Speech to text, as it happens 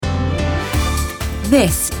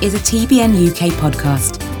This is a TBN UK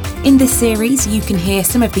podcast. In this series, you can hear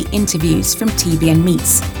some of the interviews from TBN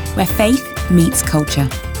Meets, where faith meets culture.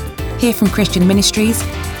 Hear from Christian ministries,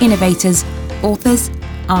 innovators, authors,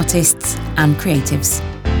 artists, and creatives.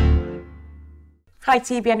 Hi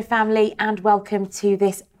TBN family, and welcome to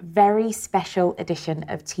this very special edition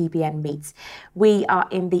of TBN Meets. We are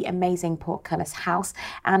in the amazing Portcullis House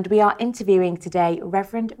and we are interviewing today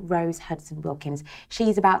Reverend Rose Hudson Wilkins.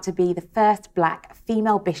 She's about to be the first Black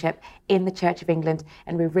female bishop in the Church of England,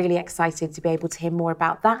 and we're really excited to be able to hear more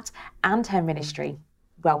about that and her ministry.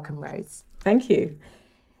 Welcome, Rose. Thank you.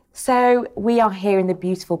 So we are here in the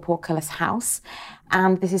beautiful Portcullis House,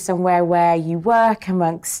 and this is somewhere where you work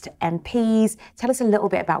amongst MPs. Tell us a little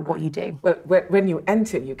bit about what you do. Well, when you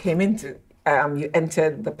entered, you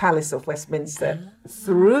entered the Palace of Westminster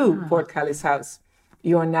through Portcullis House.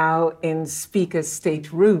 You're now in Speaker's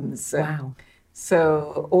State Rooms. Wow.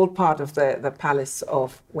 So all part of the Palace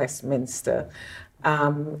of Westminster.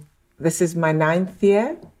 This is my 9th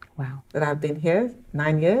year that I've been here,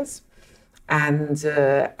 9 years. And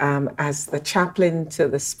as the chaplain to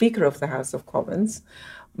the Speaker of the House of Commons,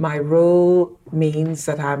 my role means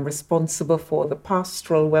that I'm responsible for the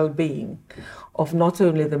pastoral well-being of not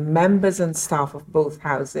only the members and staff of both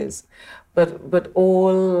houses, but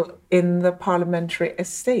all in the parliamentary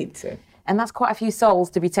estate. And that's quite a few souls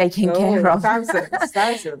to be taking care of.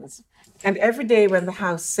 Thousands. And every day when the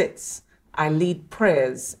House sits, I lead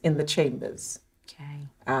prayers in the chambers. Okay.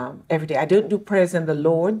 Every day. I don't do prayers in the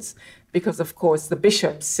Lords, because, of course, the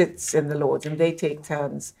bishop sits in the Lords and they take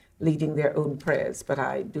turns leading their own prayers. But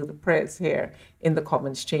I do the prayers here in the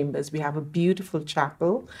Commons chambers. We have a beautiful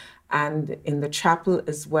chapel. And in the chapel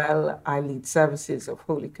as well, I lead services of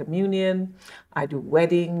Holy Communion. I do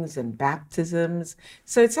weddings and baptisms.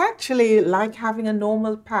 So it's actually like having a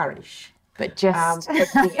normal parish. But just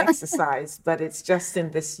being exercised, but it's just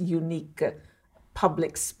in this unique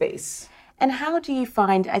public space. And how do you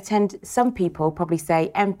find, some people probably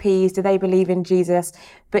say MPs, do they believe in Jesus?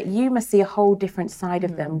 But you must see a whole different side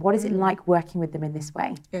of them. What is it like working with them in this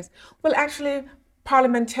way? Yes. Well, actually,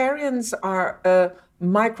 parliamentarians are a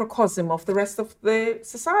microcosm of the rest of the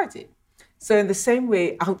society. So in the same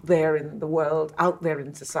way, out there in the world, out there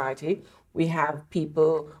in society, we have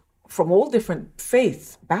people from all different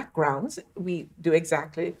faith backgrounds. We do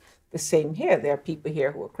exactly the same here. There are people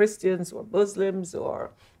here who are Christians, who are Muslims, who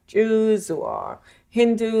are Jews, who are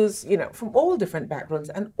Hindus, from all different backgrounds.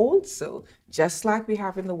 And also, just like we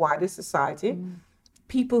have in the wider society,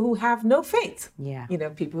 people who have no faith. Yeah.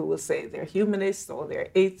 People who will say they're humanists or they're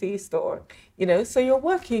atheists or, so you're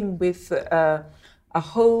working with a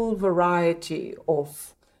whole variety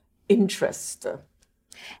of interest.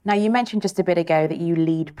 Now, you mentioned just a bit ago that you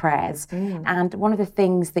lead prayers, and one of the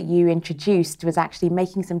things that you introduced was actually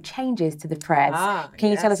making some changes to the prayers.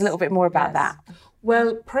 Can you tell us a little bit more about that?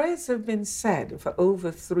 Well, prayers have been said for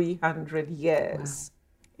over 300 years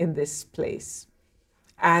in this place.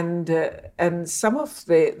 And some of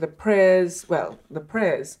the prayers, the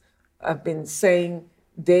prayers have been saying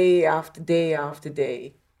day after day after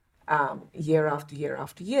day, year after year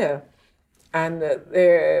after year. And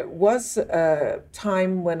there was a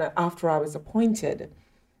time when, after I was appointed,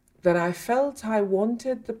 that I felt I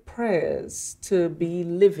wanted the prayers to be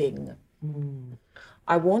living.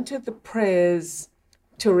 I wanted the prayers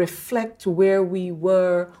to reflect where we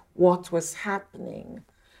were, what was happening.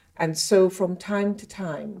 And so from time to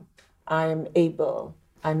time, I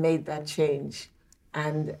made that change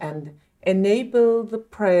and enable the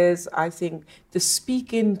prayers, I think, to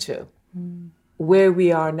speak into where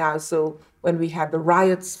we are now. So when we had the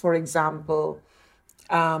riots, for example,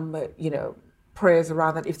 prayers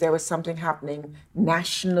around that, if there was something happening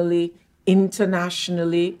nationally,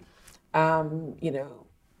 internationally,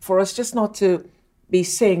 for us just not to be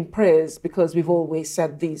saying prayers because we've always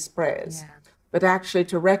said these prayers, but actually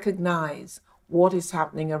to recognize what is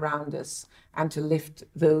happening around us and to lift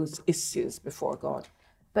those issues before God.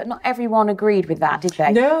 But not everyone agreed with that, did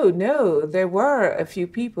they? No. There were a few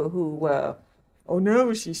people who were, oh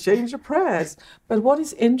no, she's changed her prayers. But what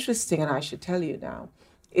is interesting, and I should tell you now,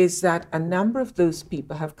 is that a number of those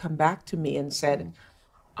people have come back to me and said,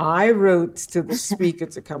 I wrote to the speaker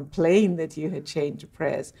to complain that you had changed your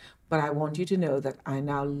prayers, but I want you to know that I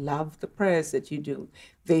now love the prayers that you do.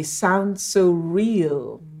 They sound so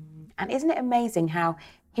real. And isn't it amazing how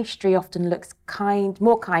history often looks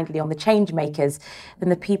more kindly on the change makers than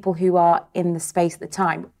the people who are in the space at the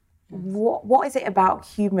time? What is it about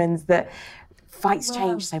humans that fights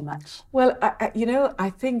change so much? Well, I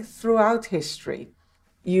think throughout history,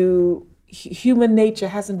 human nature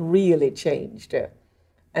hasn't really changed.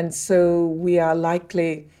 And so we are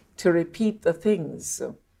likely to repeat the things.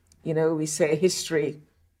 You know, we say history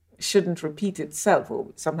shouldn't repeat itself, or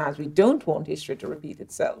sometimes we don't want history to repeat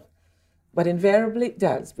itself. But invariably it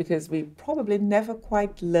does, because we probably never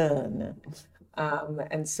quite learn.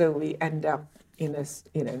 And so we end up in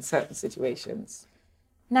certain situations.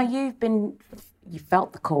 Now, you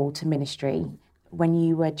felt the call to ministry when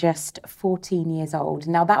you were just 14 years old.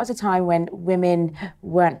 Now, that was a time when women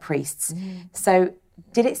weren't priests. So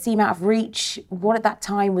did it seem out of reach? What at that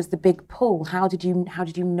time was the big pull? How did you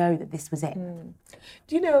know that this was it?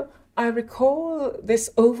 Do you know, I recall this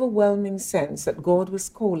overwhelming sense that God was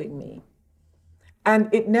calling me.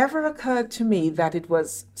 And it never occurred to me that it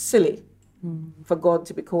was silly for God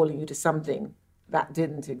to be calling you to something that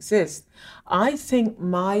didn't exist. I think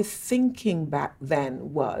my thinking back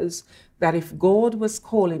then was that if God was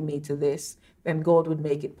calling me to this, then God would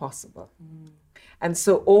make it possible. And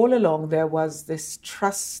so all along there was this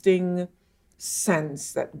trusting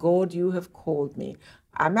sense that, God, you have called me.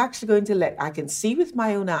 I'm actually going to I can see with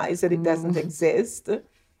my own eyes that it doesn't exist,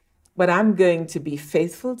 but I'm going to be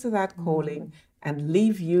faithful to that calling and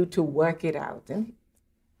leave you to work it out. And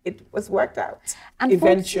it was worked out and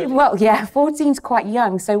eventually. 14's quite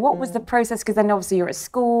young. So what was the process? Because then obviously you're at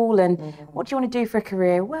school, and what do you want to do for a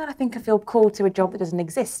career? Well, I think I feel called to a job that doesn't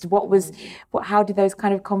exist. How did those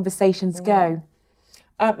kind of conversations go?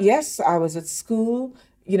 Yes, I was at school.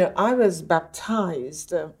 You know, I was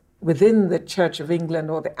baptized within the Church of England,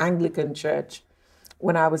 or the Anglican Church,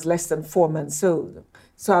 when I was less than 4 months old.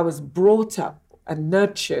 So I was brought up and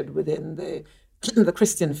nurtured within the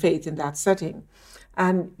Christian faith in that setting.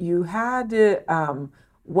 And you had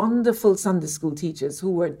wonderful Sunday school teachers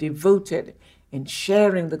who were devoted in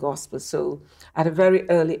sharing the gospel. So at a very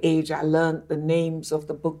early age, I learned the names of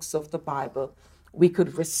the books of the Bible. We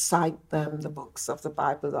could recite them, the books of the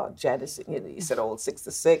Bible, or Genesis, you said all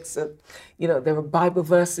 66. And, there were Bible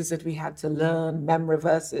verses that we had to learn, memory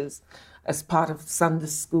verses, as part of Sunday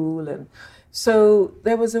school. And so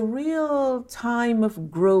there was a real time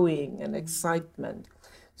of growing and excitement.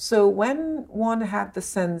 So when one had the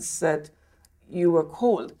sense that you were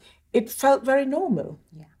called, it felt very normal.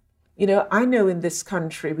 Yeah. I know in this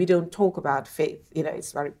country, we don't talk about faith.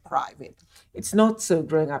 It's very private. It's not so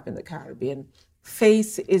growing up in the Caribbean.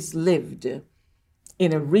 Faith is lived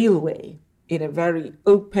in a real way, in a very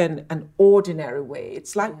open and ordinary way.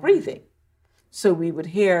 It's like breathing. So we would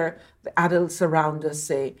hear the adults around us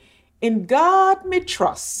say, "In God me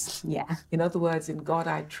trust." Yeah. In other words, in God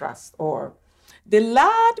I trust. Or, "The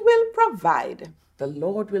Lord will provide." The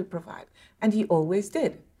Lord will provide. And he always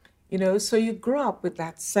did. So you grow up with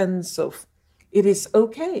that sense of it is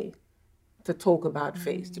okay to talk about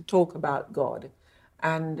faith, to talk about God.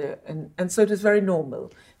 And so it was very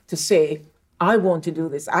normal to say, I want to do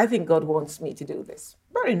this. I think God wants me to do this.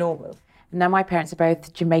 Very normal. Now, my parents are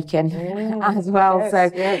both Jamaican as well.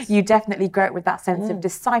 Yes. You definitely grow up with that sense of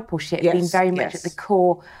discipleship being very much at the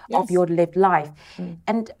core of your lived life.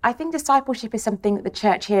 And I think discipleship is something that the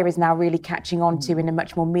church here is now really catching on to in a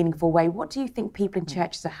much more meaningful way. What do you think people in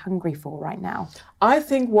churches are hungry for right now? I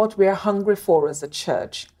think what we're hungry for as a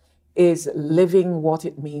church is living what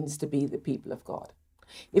it means to be the people of God.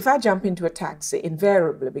 If I jump into a taxi,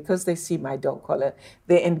 invariably, because they see my dog collar,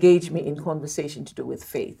 they engage me in conversation to do with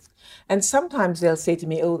faith. And sometimes they'll say to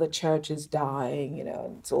me, "Oh, the church is dying,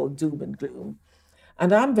 it's all doom and gloom."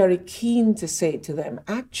 And I'm very keen to say to them,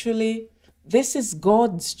 actually, this is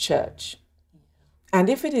God's church. And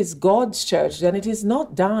if it is God's church, then it is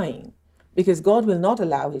not dying, because God will not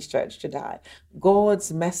allow his church to die.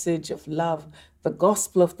 God's message of love, the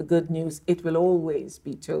gospel of the good news, it will always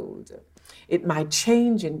be told. It might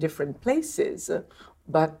change in different places,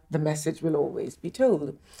 but the message will always be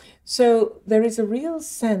told. So there is a real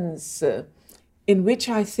sense in which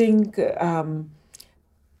I think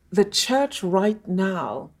the church right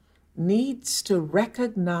now needs to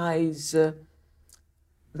recognize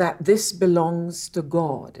that this belongs to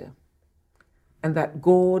God and that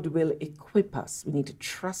God will equip us. We need to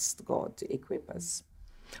trust God to equip us.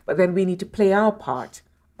 But then we need to play our part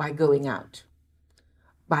by going out,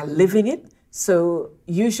 by living it. So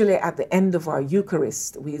usually at the end of our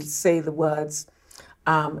Eucharist, we'll say the words,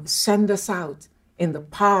 "Send us out in the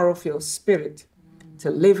power of your Spirit to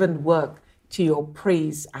live and work to your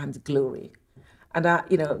praise and glory." And,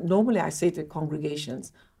 normally I say to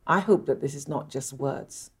congregations, I hope that this is not just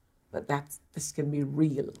words, but that this can be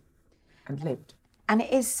real and lived. And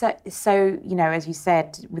it is so, as you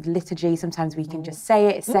said, with liturgy, sometimes we can just say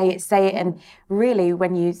it. And really,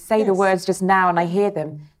 when you say the words just now and I hear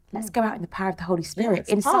them, let's go out in the power of the Holy Spirit.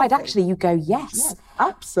 Inside, powerful. Actually, you go, yes.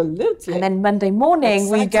 Absolutely. And then Monday morning,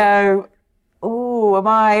 we go, oh, am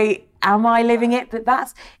I am I living it? But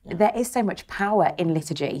there is so much power in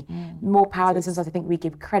liturgy, more power than sometimes I think we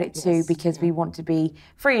give credit to, because we want to be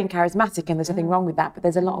free and charismatic, and there's nothing wrong with that, but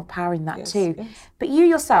there's a lot of power in that too. Yes. But you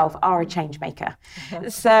yourself are a change maker.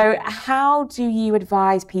 So how do you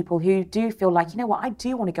advise people who do feel like, you know what, I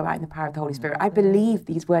do want to go out in the power of the Holy Spirit. I believe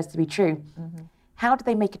these words to be true. How do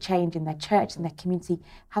they make a change in their church, in their community?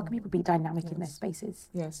 How can people be dynamic in their spaces?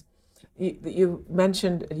 Yes. You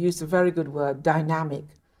used a very good word, dynamic.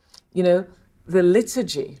 You know, the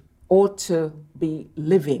liturgy ought to be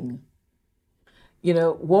living. You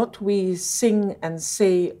know, what we sing and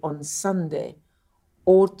say on Sunday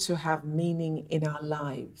ought to have meaning in our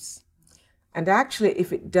lives. And actually,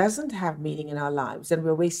 if it doesn't have meaning in our lives, then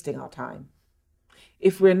we're wasting our time.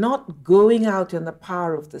 If we're not going out in the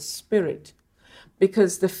power of the Spirit,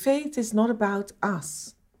 because the faith is not about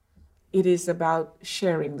us, it is about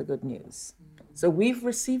sharing the good news. So we've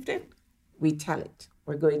received it, we tell it.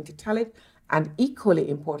 We're going to tell it, and equally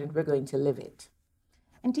important, we're going to live it.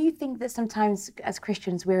 And do you think that sometimes as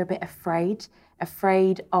Christians we're a bit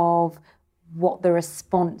afraid of what the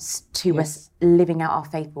response to us living out our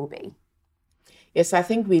faith will be? Yes, I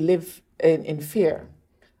think we live in fear,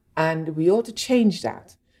 and we ought to change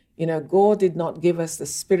that. You know, God did not give us the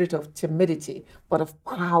spirit of timidity, but of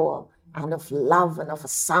power and of love and of a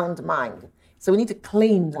sound mind. So we need to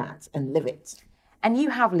claim that and live it. And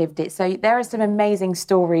you have lived it. So there are some amazing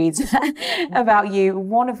stories about you,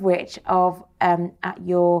 one of which of when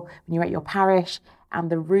you were at your parish and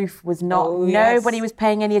the roof was not, nobody was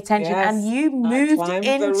paying any attention, and you moved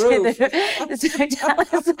into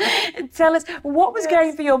the so tell us what was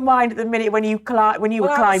going through your mind at the minute when you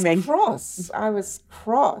were climbing. I was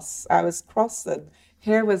cross that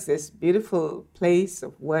here was this beautiful place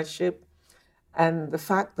of worship, and the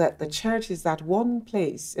fact that the church is that one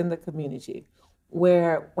place in the community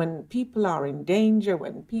where when people are in danger,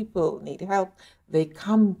 when people need help, they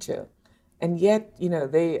come to. And yet, you know,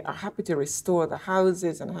 they are happy to restore the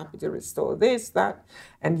houses and happy to restore this, that,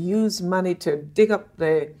 and use money to dig up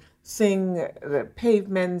the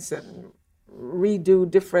pavements and redo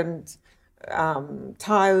different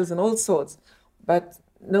tiles and all sorts. But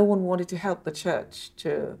no one wanted to help the church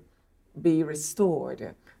to be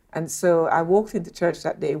restored. And so I walked into church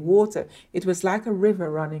that day, water, it was like a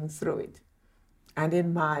river running through it. And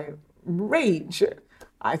in my rage,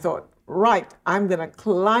 I thought, right, I'm going to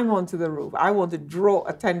climb onto the roof. I want to draw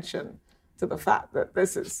attention to the fact that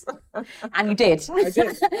this is... And you did. I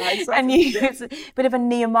did. And it's a bit of a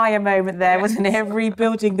Nehemiah moment there, wasn't it?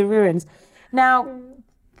 Rebuilding the ruins. Now,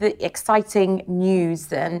 the exciting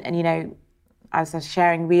news, and you know, as I was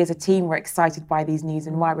sharing, we as a team were excited by these news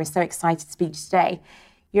and why we're so excited to speak today.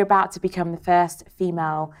 You're about to become the first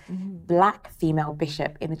black female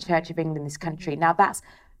bishop in the Church of England in this country. Now, that's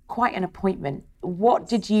quite an appointment. What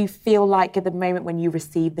did you feel like at the moment when you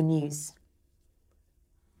received the news?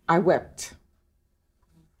 I wept,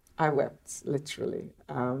 literally.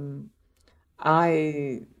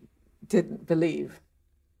 I didn't believe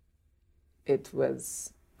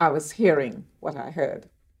I was hearing what I heard.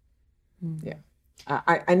 Yeah.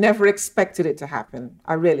 I never expected it to happen.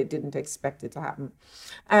 I really didn't expect it to happen.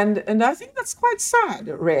 And I think that's quite sad,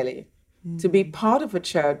 really, to be part of a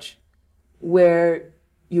church where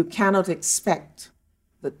you cannot expect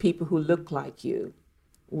that people who look like you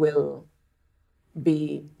will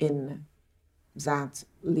be in that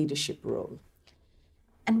leadership role.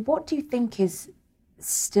 And what do you think is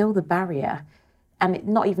still the barrier? And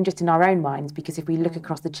not even just in our own minds, because if we look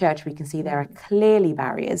across the church, we can see there are clearly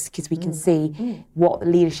barriers, because we can see what the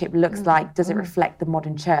leadership looks like. Does it reflect the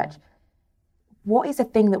modern church? What is the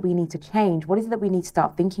thing that we need to change? What is it that we need to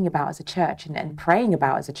start thinking about as a church and praying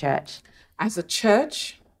about as a church? As a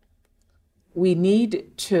church, we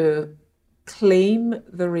need to claim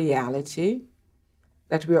the reality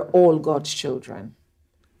that we are all God's children,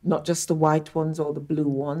 not just the white ones or the blue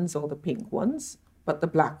ones or the pink ones, but the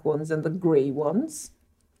black ones and the grey ones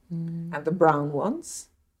and the brown ones.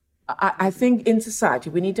 I think in society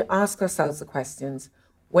we need to ask ourselves the questions.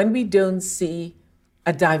 When we don't see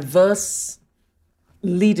a diverse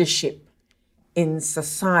leadership in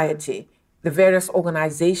society, the various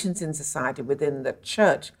organizations in society within the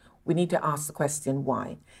church, we need to ask the question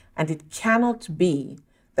why. And it cannot be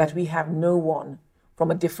that we have no one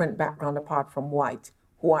from a different background apart from white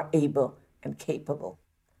who are able and capable.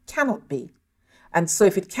 Cannot be. And so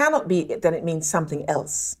if it cannot be, then it means something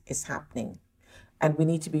else is happening. And we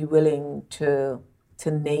need to be willing to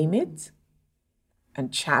name it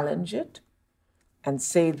and challenge it and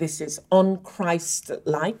say this is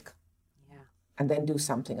un-Christ-like, and then do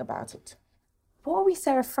something about it. What are we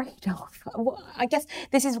so afraid of? I guess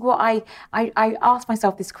this is what I ask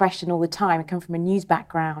myself this question all the time. I come from a news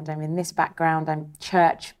background. I'm in this background. I'm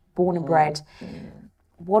church, born and bred.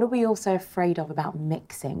 What are we also afraid of about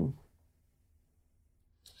mixing?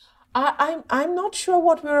 I'm not sure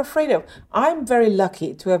what we're afraid of. I'm very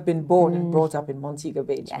lucky to have been born and brought up in Montego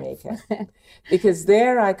Bay, Jamaica, because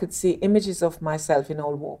there I could see images of myself in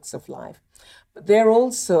all walks of life. But there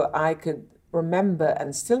also I could remember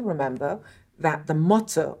and still remember that the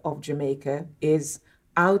motto of Jamaica is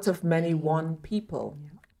out of many one people.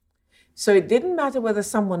 So it didn't matter whether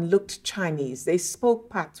someone looked Chinese, they spoke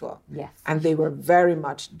patois, and they were very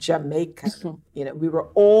much Jamaican. We were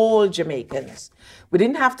all Jamaicans. We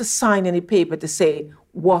didn't have to sign any paper to say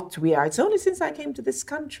what we are. It's only since I came to this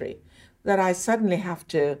country that I suddenly have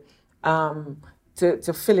to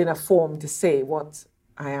fill in a form to say what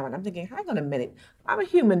I am. And I'm thinking, hang on a minute, I'm a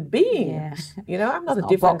human being. I'm not a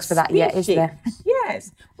different box for that species. yet, is there?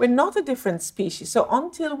 Yes, we're not a different species. So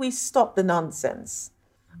until we stop the nonsense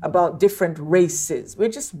about different races, we're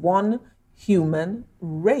just one human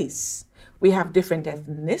race. We have different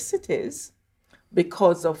ethnicities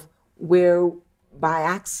because of where, by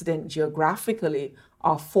accident, geographically,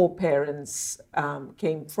 our foreparents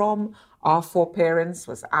came from. Our foreparents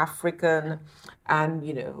was African, and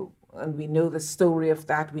and we know the story of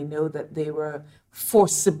that. We know that they were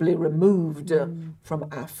forcibly removed from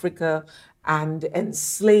Africa and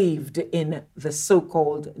enslaved in the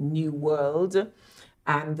so-called New World,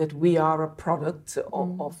 and that we are a product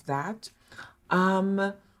of that.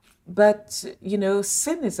 But,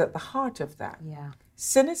 sin is at the heart of that.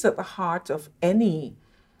 Sin is at the heart of any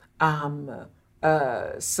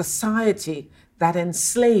society that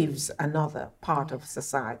enslaves another part of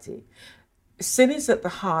society. Sin is at the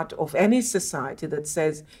heart of any society that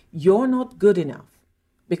says you're not good enough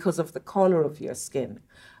because of the color of your skin,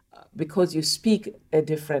 because you speak a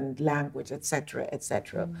different language, etc.,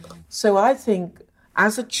 etc. So I think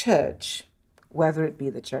as a church, whether it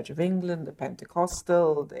be the Church of England, the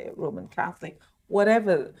Pentecostal, the Roman Catholic,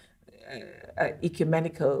 whatever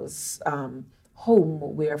ecumenical's home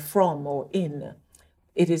we're from or in,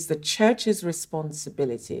 it is the church's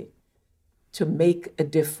responsibility to make a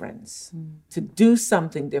difference, to do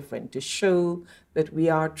something different, to show that we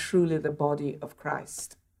are truly the body of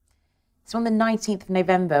Christ. So on the 19th of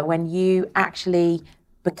November, when you actually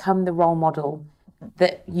become the role model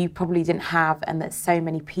that you probably didn't have and that so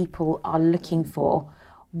many people are looking for,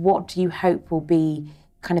 what do you hope will be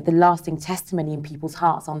kind of the lasting testimony in people's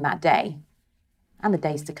hearts on that day and the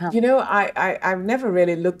days to come? I've never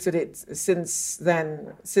really looked at it since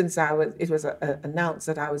then, since it was announced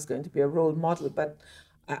that I was going to be a role model. But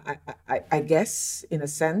I guess, in a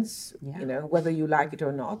sense, whether you like it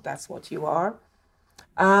or not, that's what you are.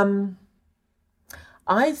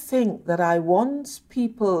 I think that I want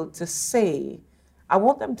people to say, I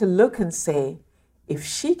want them to look and say, if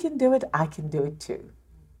she can do it, I can do it too.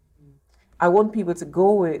 I want people to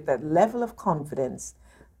go with that level of confidence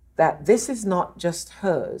that this is not just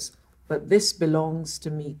hers, but this belongs to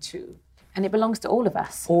me too. And it belongs to all of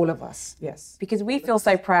us. All of us, yes. Because we feel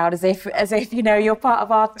so proud, as if you're part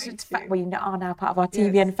of our. Well, you are now part of our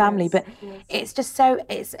TBN family, but it's just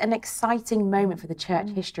it's an exciting moment for the church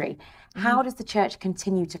history. How does the church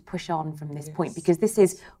continue to push on from this point? Because this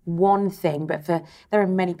is one thing, but there are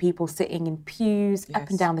many people sitting in pews up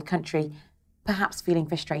and down the country, perhaps feeling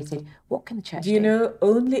frustrated. What can the church do?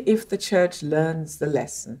 Only if the church learns the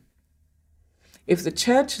lesson. If the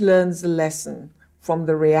church learns the lesson from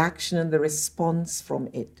the reaction and the response from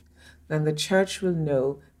it, then the church will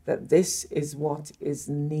know that this is what is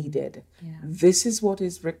needed. This is what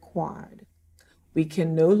is required. We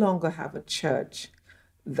can no longer have a church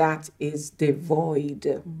that is devoid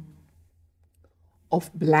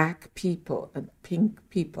of black people and pink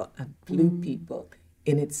people and blue people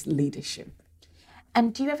in its leadership.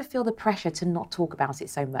 And do you ever feel the pressure to not talk about it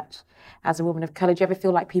so much? As a woman of colour, do you ever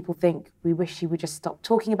feel like people think, we wish you would just stop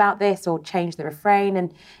talking about this or change the refrain?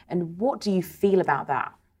 And what do you feel about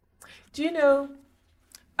that? Do you know,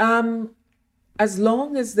 as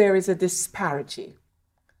long as there is a disparity,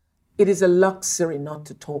 it is a luxury not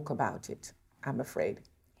to talk about it, I'm afraid.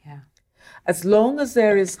 As long as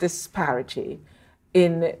there is disparity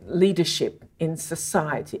in leadership, in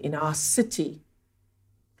society, in our city,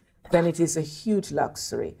 then it is a huge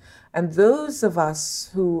luxury. And those of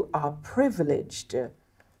us who are privileged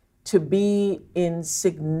to be in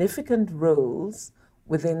significant roles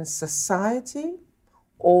within society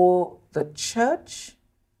or the church,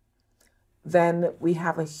 then we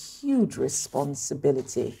have a huge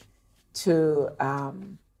responsibility to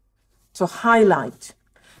highlight,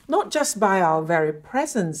 not just by our very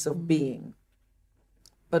presence of being,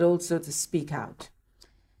 but also to speak out.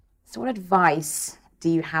 So what advice do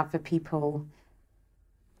you have for people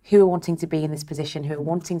who are wanting to be in this position, who are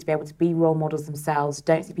wanting to be able to be role models themselves,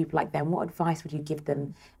 don't see people like them? What advice would you give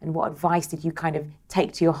them? And what advice did you kind of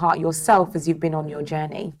take to your heart yourself as you've been on your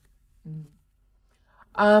journey?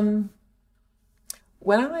 When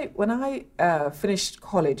I finished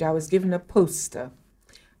college, I was given a poster.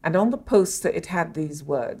 And on the poster, it had these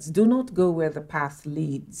words: "Do not go where the path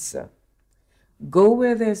leads. Go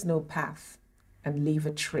where there's no path and leave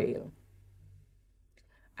a trail."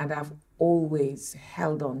 And I've always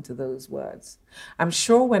held on to those words. I'm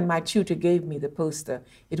sure when my tutor gave me the poster,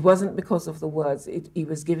 it wasn't because of the words. He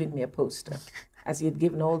was giving me a poster, as he had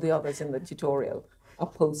given all the others in the tutorial a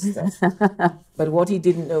poster. But what he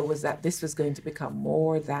didn't know was that this was going to become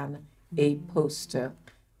more than a poster.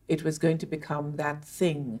 It was going to become that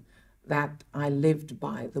thing that I lived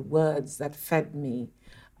by, the words that fed me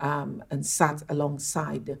and sat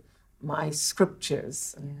alongside my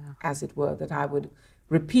scriptures, as it were, that I would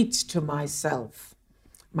repeat to myself,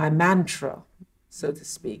 my mantra, so to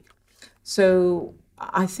speak. So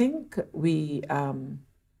I think we have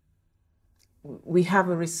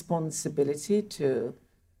a responsibility to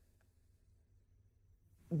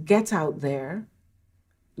get out there,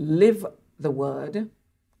 live the word,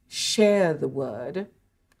 share the word,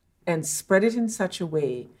 and spread it in such a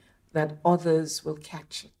way that others will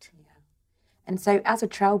catch it. And so as a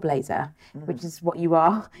trailblazer, which is what you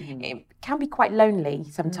are, it can be quite lonely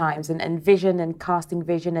sometimes, and vision and casting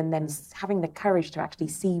vision and then having the courage to actually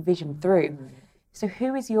see vision through. So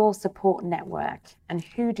who is your support network and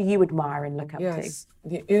who do you admire and look up to?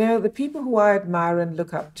 You know, the people who I admire and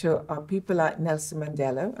look up to are people like Nelson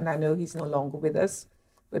Mandela, and I know he's no longer with us,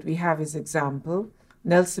 but we have his example.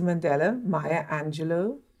 Nelson Mandela, Maya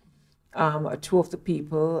Angelou, two of the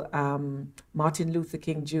people, Martin Luther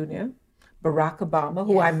King Jr., Barack Obama,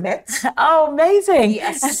 who I met. Oh, amazing.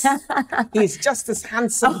 Yes. He's just as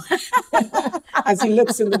handsome as he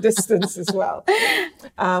looks in the distance as well.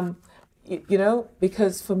 You know,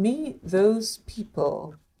 because for me, those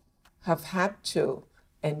people have had to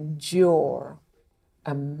endure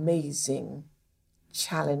amazing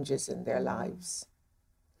challenges in their lives.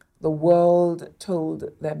 The world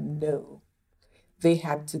told them no. They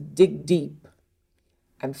had to dig deep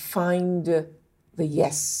and find the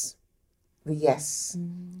yes. The yes.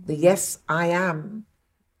 The yes, I am,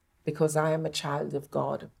 because I am a child of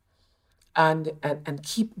God, and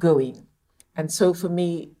keep going. And so for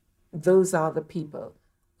me, those are the people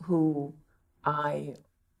who I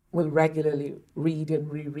will regularly read and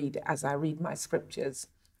reread as I read my scriptures,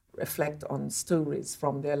 reflect on stories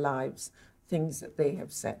from their lives, things that they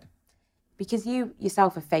have said. Because you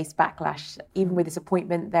yourself have faced backlash, even with this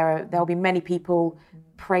appointment, there'll be many people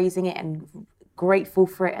praising it and grateful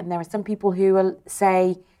for it, and there are some people who will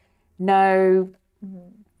say, no,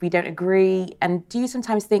 we don't agree. And do you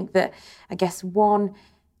sometimes think that, I guess, one,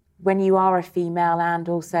 when you are a female and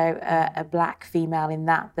also a black female, in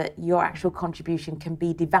that your actual contribution can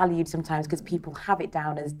be devalued sometimes because people have it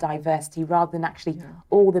down as diversity rather than actually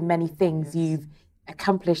all the many things you've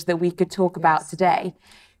accomplished that we could talk about today?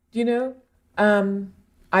 You know,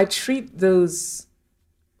 I treat those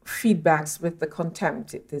feedbacks with the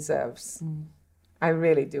contempt it deserves. I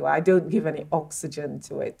really do. I don't give any oxygen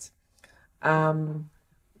to it.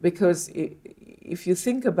 Because if you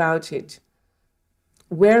think about it,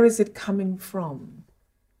 where is it coming from?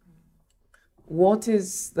 What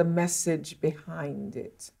is the message behind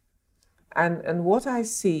it? And what I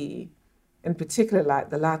see, in particular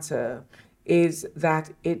like the latter, is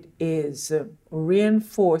that it is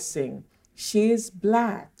reinforcing she is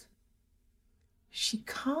black. She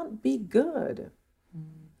can't be good.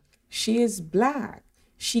 She is black.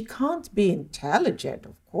 She can't be intelligent.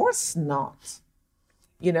 Of course not.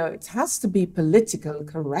 You know, it has to be political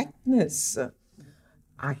correctness.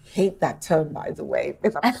 I hate that term, by the way,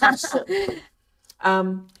 with a passion.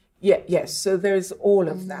 Yes, so there's all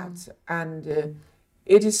of that. And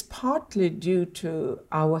it is partly due to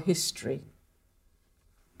our history.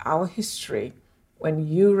 Our history, when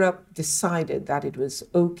Europe decided that it was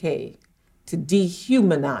okay to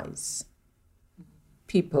dehumanize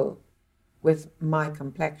people with my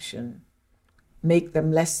complexion, make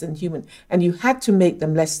them less than human. And you had to make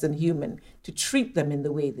them less than human to treat them in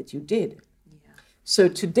the way that you did. Yeah. So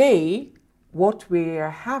today, what we're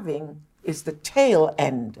having is the tail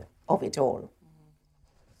end of it all.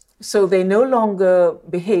 So they no longer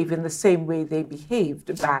behave in the same way they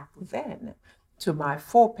behaved back then to my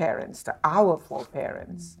foreparents, to our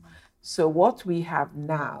foreparents. So what we have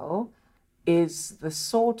now is the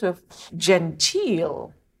sort of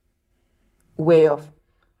genteel way of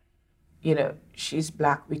she's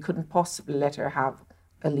Black. We couldn't possibly let her have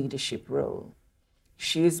a leadership role.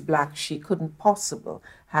 She is Black. She couldn't possibly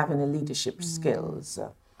have any leadership skills.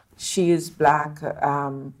 She is Black.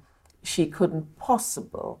 She couldn't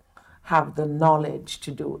possibly have the knowledge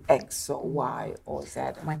to do X or Y or Z.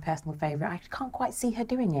 My personal favourite. I can't quite see her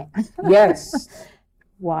doing it. Yes.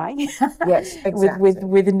 Why? Yes, exactly.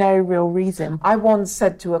 with no real reason. I once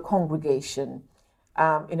said to a congregation,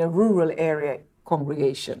 in a rural area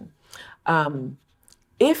congregation,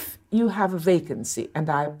 if you have a vacancy and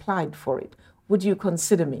I applied for it, would you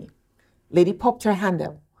consider me? Lady popped her hand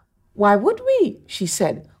up. Why would we? She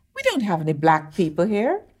said, we don't have any Black people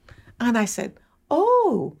here. And I said,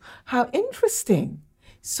 oh, how interesting.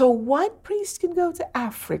 So white priests can go to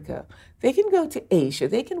Africa. They can go to Asia.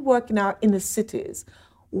 They can work in our inner cities.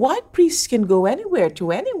 White priests can go anywhere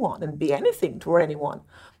to anyone and be anything to anyone.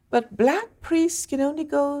 But Black priests can only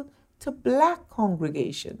go to Black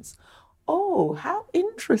congregations. Oh, how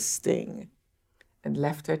interesting. And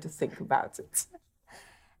left her to think about it.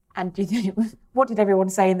 And what did everyone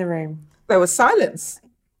say in the room? There was silence.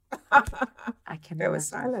 I can. There was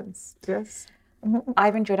silence, yes.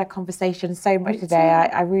 I've enjoyed our conversation so much today.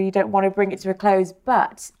 I really don't want to bring it to a close,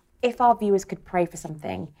 but if our viewers could pray for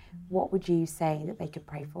something, what would you say that they could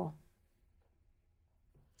pray for?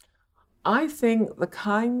 I think the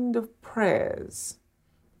kind of prayers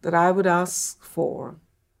that I would ask for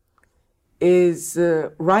is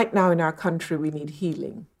right now in our country we need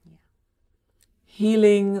healing. Yeah.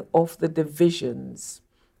 Healing of the divisions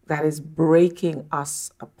that is breaking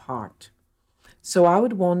us apart. So I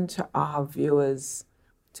would want our viewers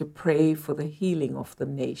to pray for the healing of the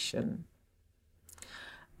nation.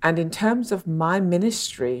 And in terms of my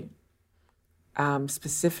ministry, more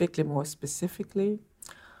specifically,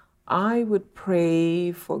 I would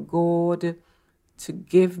pray for God to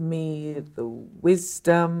give me the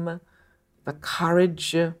wisdom, the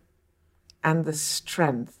courage, and the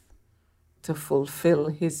strength to fulfill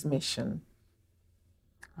His mission.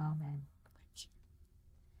 Amen.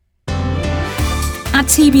 At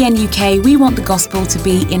TBN UK, we want the gospel to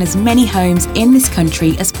be in as many homes in this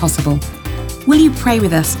country as possible. Will you pray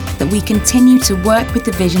with us that we continue to work with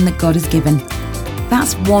the vision that God has given?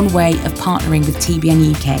 That's one way of partnering with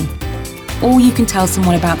TBN UK. Or you can tell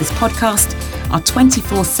someone about this podcast, our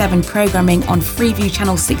 24/7 programming on Freeview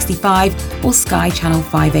Channel 65 or Sky Channel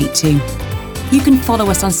 582. You can follow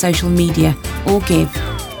us on social media or give.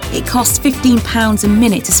 It costs £15 a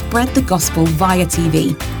minute to spread the gospel via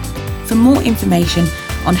TV. For more information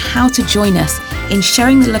on how to join us in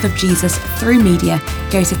sharing the love of Jesus through media,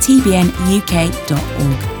 go to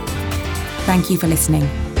tbnuk.org. Thank you for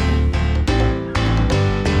listening.